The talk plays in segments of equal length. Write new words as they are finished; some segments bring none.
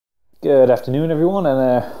Good afternoon, everyone,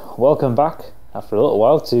 and welcome back after a little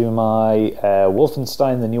while to my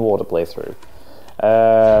Wolfenstein: The New Order playthrough.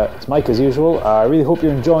 It's Mike as usual. I really hope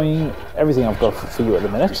you're enjoying everything I've got for you at the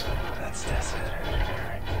minute. That's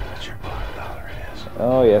What's your bottom dollar is?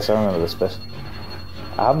 Oh yes, I remember this bit.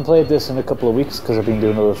 I haven't played this in a couple of weeks because I've been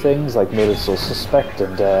doing other things like Made It So Suspect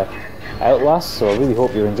and Outlast, so I really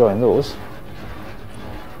hope you're enjoying those.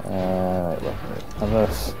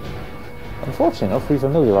 Unfortunately enough,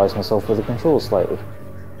 re-familiarised myself with the controls slightly.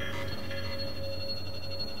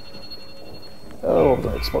 Oh, I've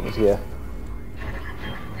got it spotted here.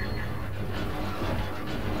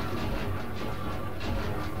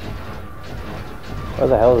 Where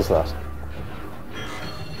the hell is that?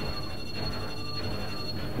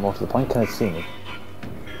 More to the point, can it see me?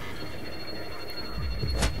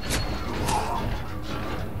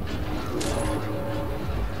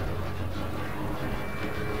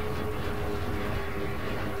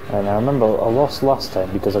 And I remember I lost last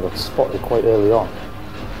time because I got spotted quite early on.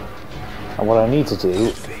 And what I need to do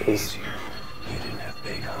is... You didn't have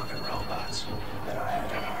big honking robots, and I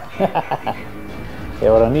had an army.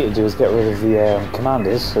 Yeah, what I need to do is get rid of the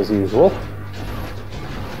commanders, as usual.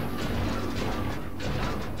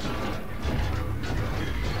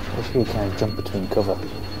 Wish you can jump between cover.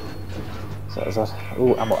 So is that...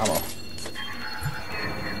 Ooh, ammo. Can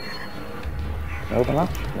I open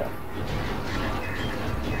that? No.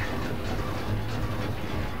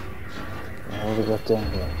 What have we got down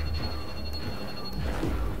here?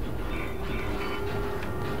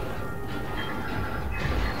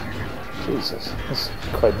 Jesus, this is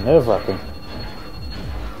quite nerve-wracking.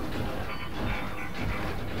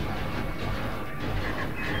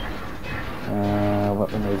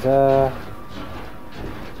 Weaponry there.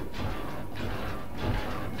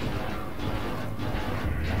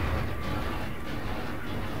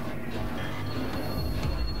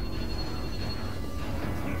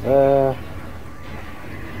 There.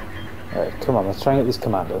 Alright, come on, let's try and get these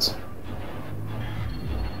commanders.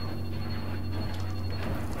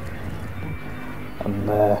 I'm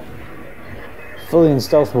fully in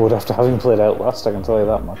stealth mode after having played Outlast, I can tell you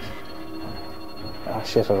that much. Ah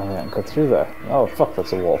shit, I don't think I can cut through there. Oh fuck,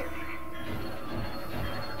 that's a wall.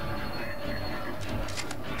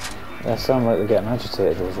 They sound like they're getting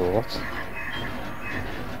agitated, those robots.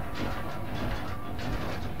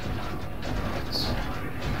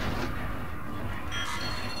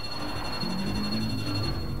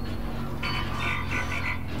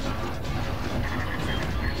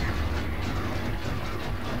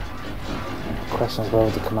 Questions where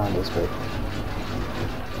would the commanders be?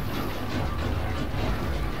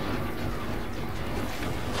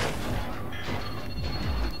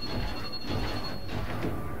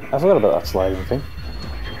 I forgot about that sliding thing.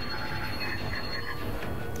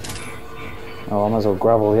 Oh, I might as well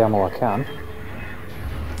grab all the ammo I can.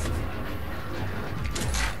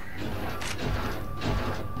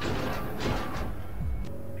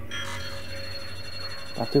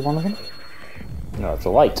 That be one of them? No, it's a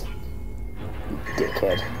light.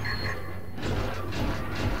 Dickhead.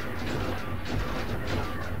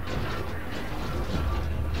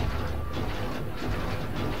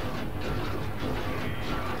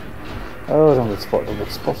 Oh, don't get spotted, don't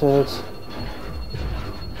get spotted. So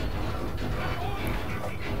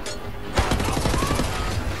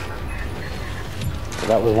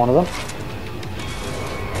that was one of them.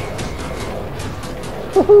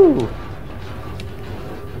 Woohoo!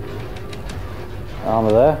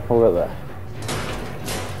 Armor there, what about there?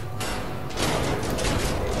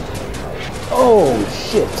 Oh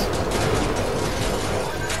shit!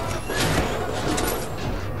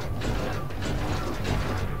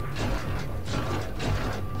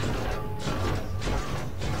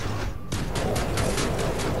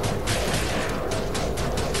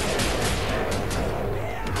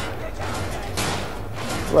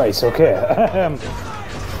 Right, okay. I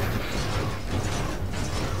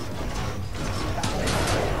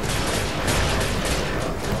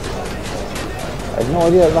had no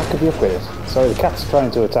idea that could be upgraded. Sorry, the cat's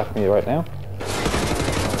trying to attack me right now.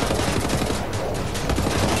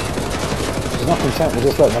 She's not content with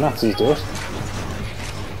just letting the Nazis do it.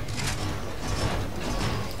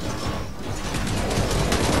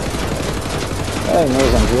 Hey,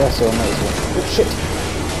 nose on GS, so I might as well. Oh shit!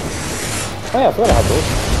 Oh yeah, I forgot I had those.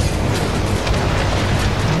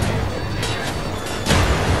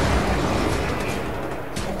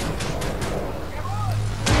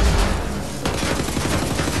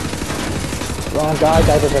 Come on, die.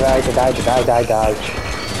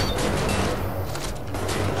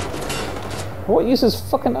 What uses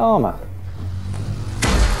fucking armor?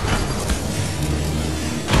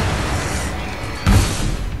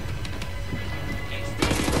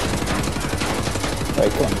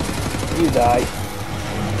 Right, come on. You die.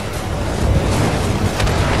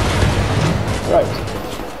 Right.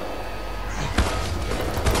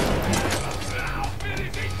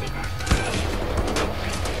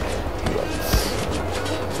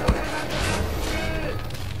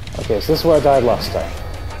 Okay, so this is where I died last time.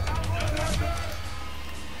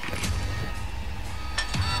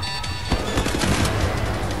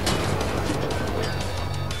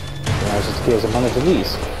 Now it's just a case of managing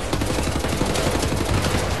these.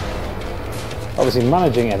 Obviously,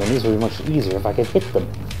 managing enemies will be much easier if I can hit them.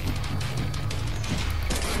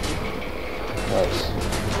 Right.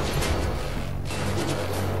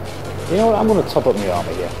 You know what? I'm going to top up my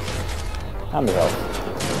armor here. And my health.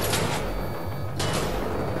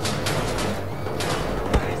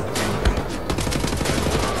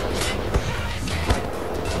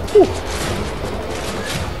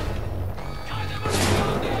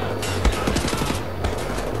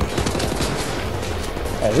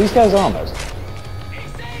 These guys are armoured.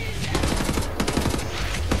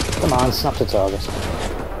 Come on, snap the target.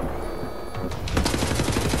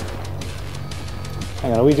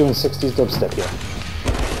 Hang on, are we doing 60s dubstep here?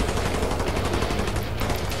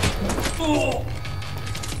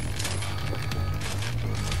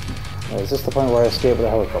 Is this the point where I escape with a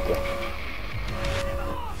helicopter?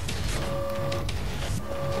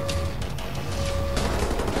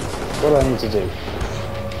 What do I need to do?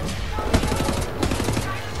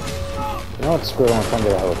 You know what? Screw it, I'm trying to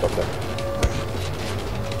get a helicopter.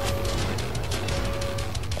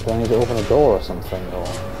 Do I need to open a door or something? Or...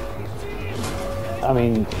 I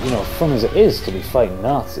mean, you know, fun as it is to be fighting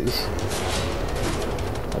Nazis,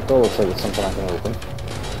 that door looks like it's something I can open.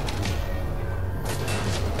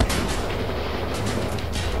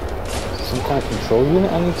 Is there some kind of control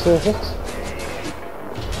unit I need to hit?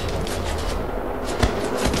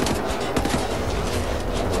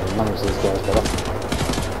 I'll manage these guys better.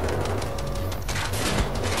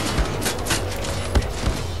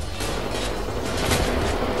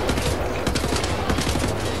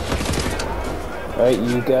 Right,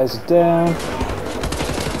 you guys are down.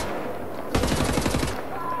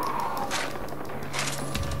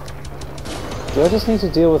 Do I just need to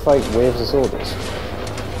deal with, like, waves of soldiers?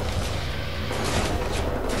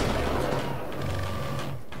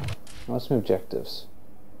 What's my objectives?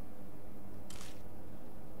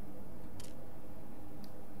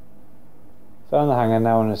 Found the hangar,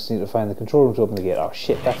 now I just need to find the control room to open the gate. Oh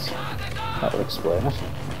shit, that will explain it.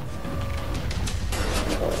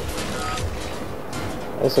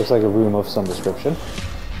 This looks like a room of some description.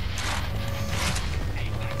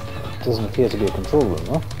 Doesn't appear to be a control room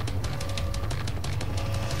though.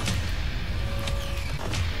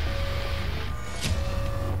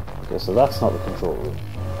 Okay, so that's not the control room.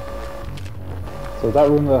 So that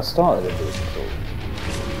room that I started in the control room.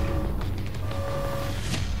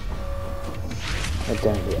 Right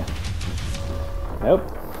down here. Nope.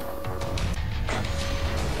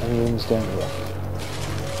 Any rooms down here.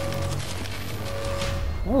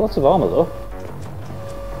 Oh, lots of armour though.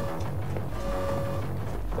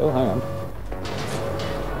 Oh, hang on.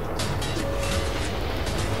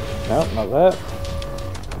 No, not there.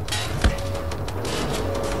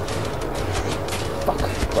 Fuck.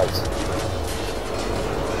 Right.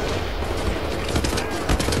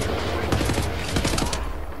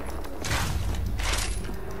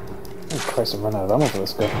 Oh Christ, I've run out of ammo for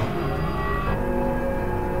this guy.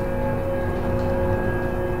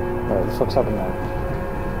 Right, what the fuck's happened now?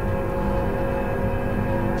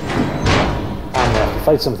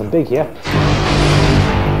 Fight something big here.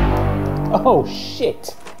 Oh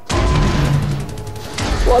shit!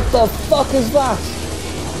 What the fuck is that?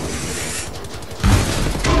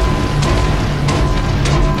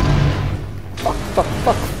 Fuck, fuck,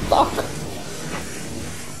 fuck, fuck!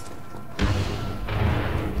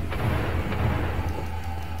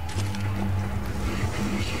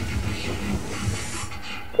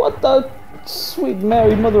 What the sweet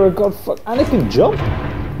Mary Mother of God fuck? And it can jump?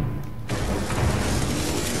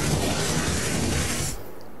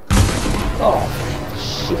 Oh,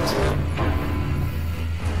 shit.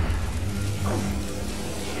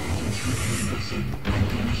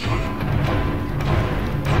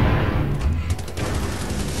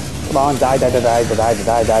 Come on, die, die, die, die, die,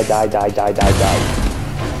 die, die, die, die, die, die, die.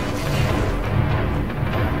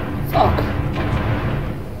 Fuck.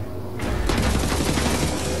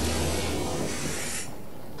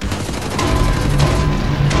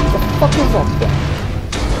 What the fuck is that thing?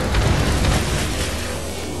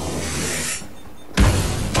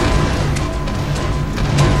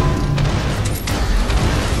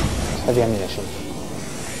 Heavy ammunition.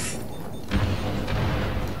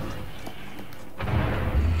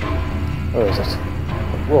 Where is it?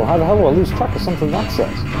 Whoa, how the hell do I lose track of something that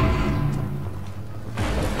says?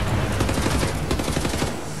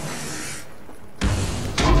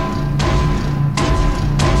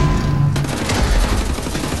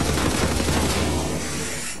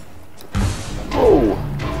 Whoa!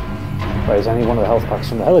 Right, is any one of the health packs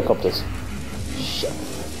from the helicopters? Shit.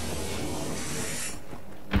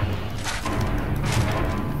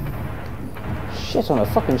 Shit on a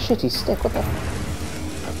fucking shitty stick, what the...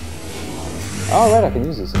 Oh, right, I can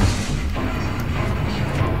use these things.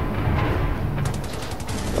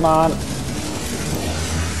 Come on.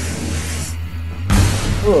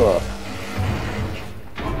 Ugh.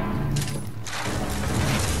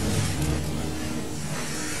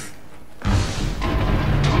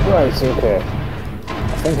 Right, okay.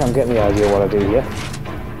 I think I'm getting the idea what I do here.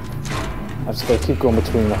 I just gotta keep going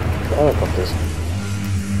between the helicopters.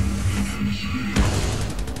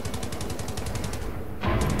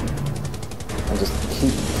 And just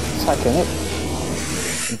keep attacking it.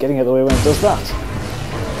 And getting out of the way when it does that.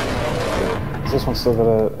 Has this one still got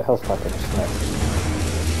a health package? No.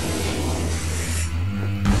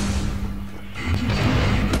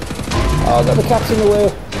 Oh, I got the cats in the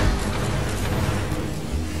way.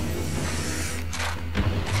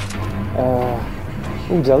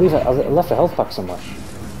 Ooh, did I leave it? I left a health pack somewhere.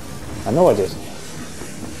 I know I did.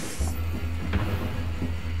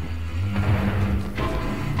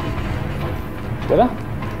 Did I?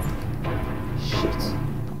 Shit.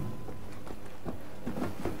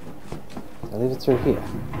 Did I leave it through here?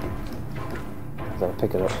 Did I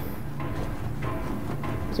pick it up?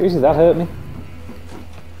 Seriously, that hurt me?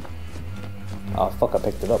 Oh fuck, I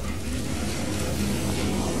picked it up.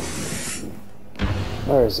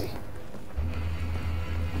 Where is he?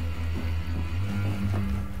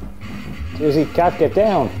 Seriously, cat, get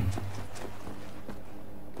down!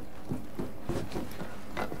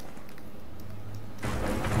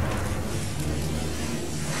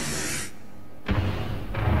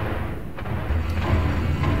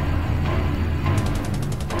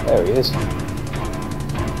 There he is.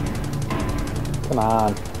 Come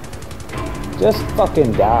on. Just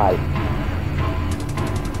fucking die.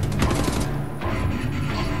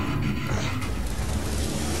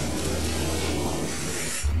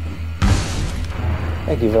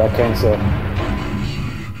 Thank you for that, kind sir.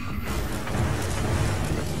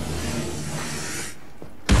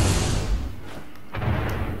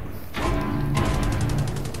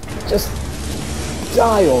 Just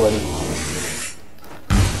die already.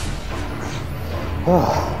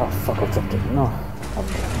 Oh fuck, I dropped it. No.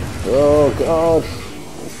 Oh god.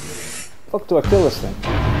 Fuck, do I kill this thing?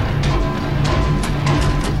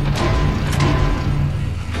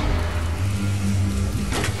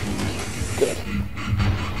 Good.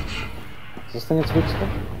 Is this thing its weak spot?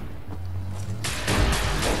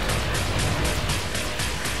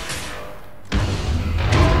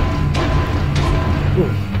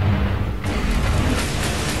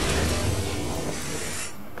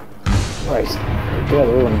 Right. Yeah,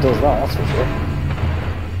 the other one does that, that's for sure.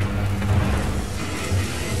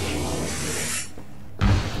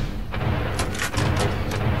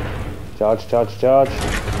 Charge, charge, charge.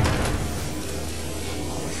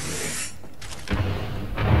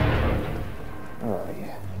 Oh,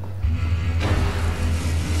 yeah.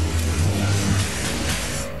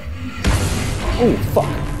 Oh,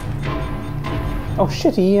 fuck. Oh,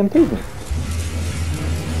 shit, he EMP'd me.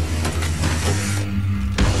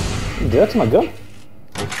 You do that to my gun?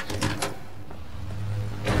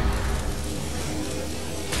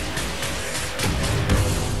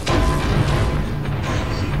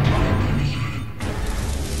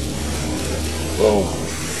 Boom.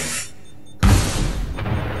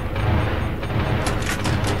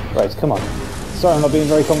 Right, come on. Sorry I'm not being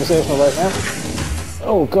very conversational right now.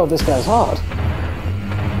 Oh god, this guy's hard.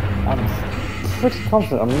 I'm pretty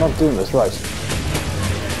confident I'm not doing this right.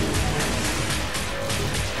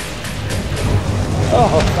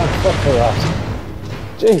 Oh, thank fuck for that.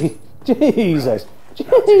 Jesus.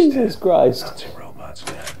 Jesus Christ. Nazi robots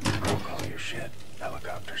dead. Broke all your shit.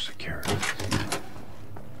 Helicopter secured.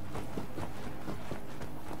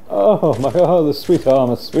 Oh my god, the sweet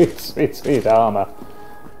armor, sweet armor.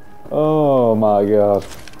 Oh my god.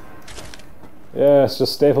 Yes,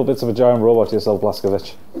 just staple bits of a giant robot to yourself,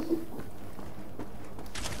 Blazkowicz.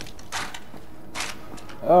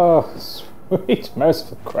 Oh, sweet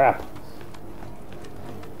merciful crap.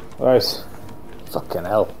 Right. Fucking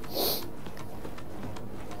hell.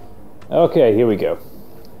 Okay, here we go.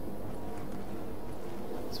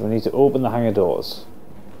 So we need to open the hangar doors.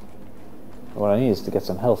 What I need is to get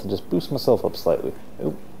some health and just boost myself up slightly.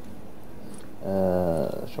 Oh.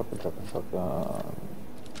 Shotgun.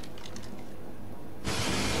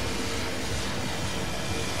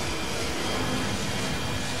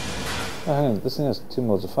 Oh, hang on, this thing has 2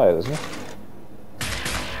 modes of fire, doesn't it?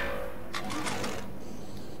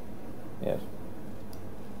 Yeah.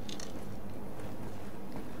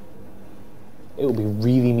 It would be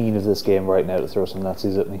really mean of this game right now to throw some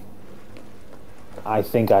Nazis at me. I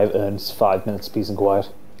think I've earned 5 minutes of peace and quiet.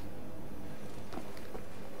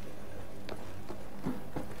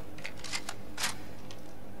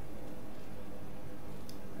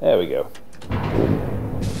 There we go.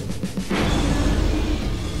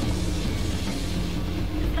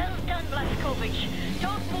 Well done, Blazkowicz.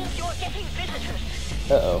 Don't move, you're getting visitors.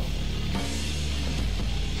 Uh-oh.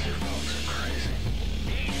 You folks are crazy.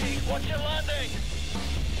 Easy, watch your landing.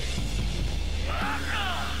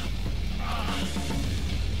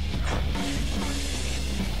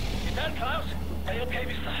 You done, Klaus? Are you okay,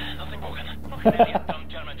 mister? Nothing broken. Fucking idiot, dumb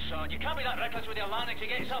German son. You can't be that reckless with your landing to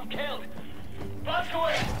get yourself killed.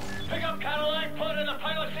 Blazkowicz! Pick up Caroline, put her in the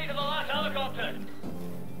pilot seat of the last helicopter.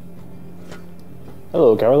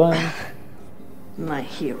 Hello, Caroline. My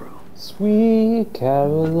hero. Sweet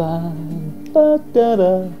Caroline.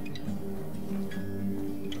 Ba-da-da.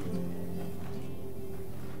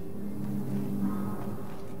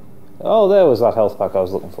 Oh, there was that health pack I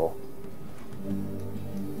was looking for.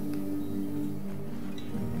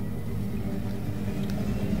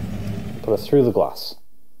 Put her through the glass,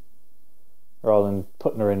 rather than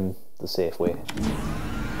putting her in the safe way.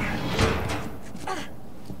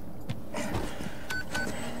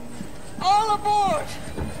 All aboard!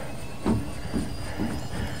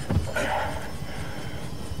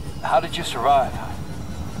 How did you survive?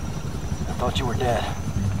 I thought you were dead.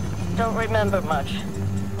 Don't remember much.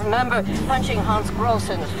 Remember punching Hans Gross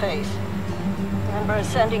in the face. Remember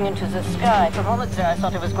ascending into the sky. For moments there I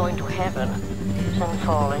thought I was going to heaven. Then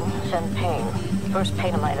falling, then pain. First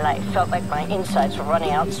pain of my life. Felt like my insides were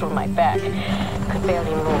running out through my back. Could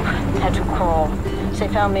barely move. Had to crawl. They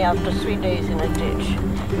found me after 3 days in a ditch.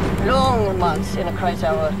 Long months in a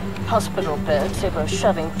Kreisauer hospital bed. They were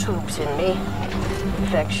shoving tubes in me.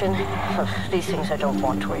 Infection. These things I don't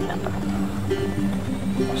want to remember.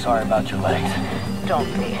 I'm sorry about your legs.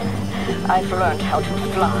 Don't be. I've learned how to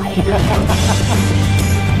fly.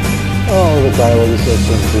 Oh, the dialogue is so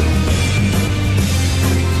simple.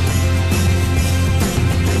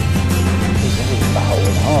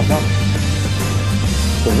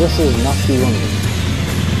 So this is Nazi London.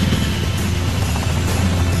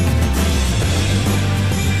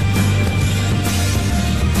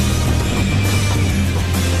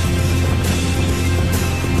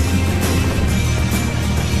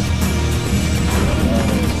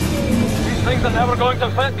 These things are never going to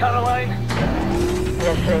fit, Caroline.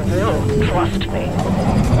 Yes, they will. Trust me.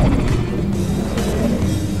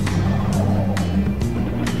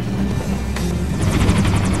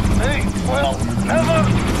 They will never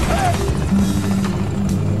fit.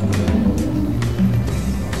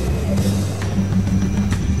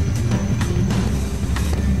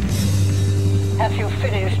 Have you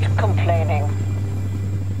finished complaining?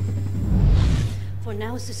 For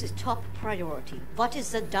now, this is top priority. What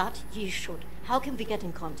is the dot ye should? How can we get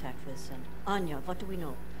in contact with them? Anya, what do we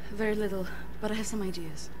know? Very little, but I have some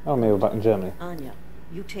ideas. Oh, maybe we're back in Germany. Anya,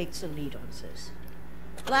 you take the lead on this.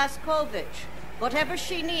 Blazkowicz, whatever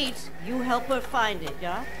she needs, you help her find it,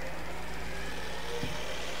 yeah?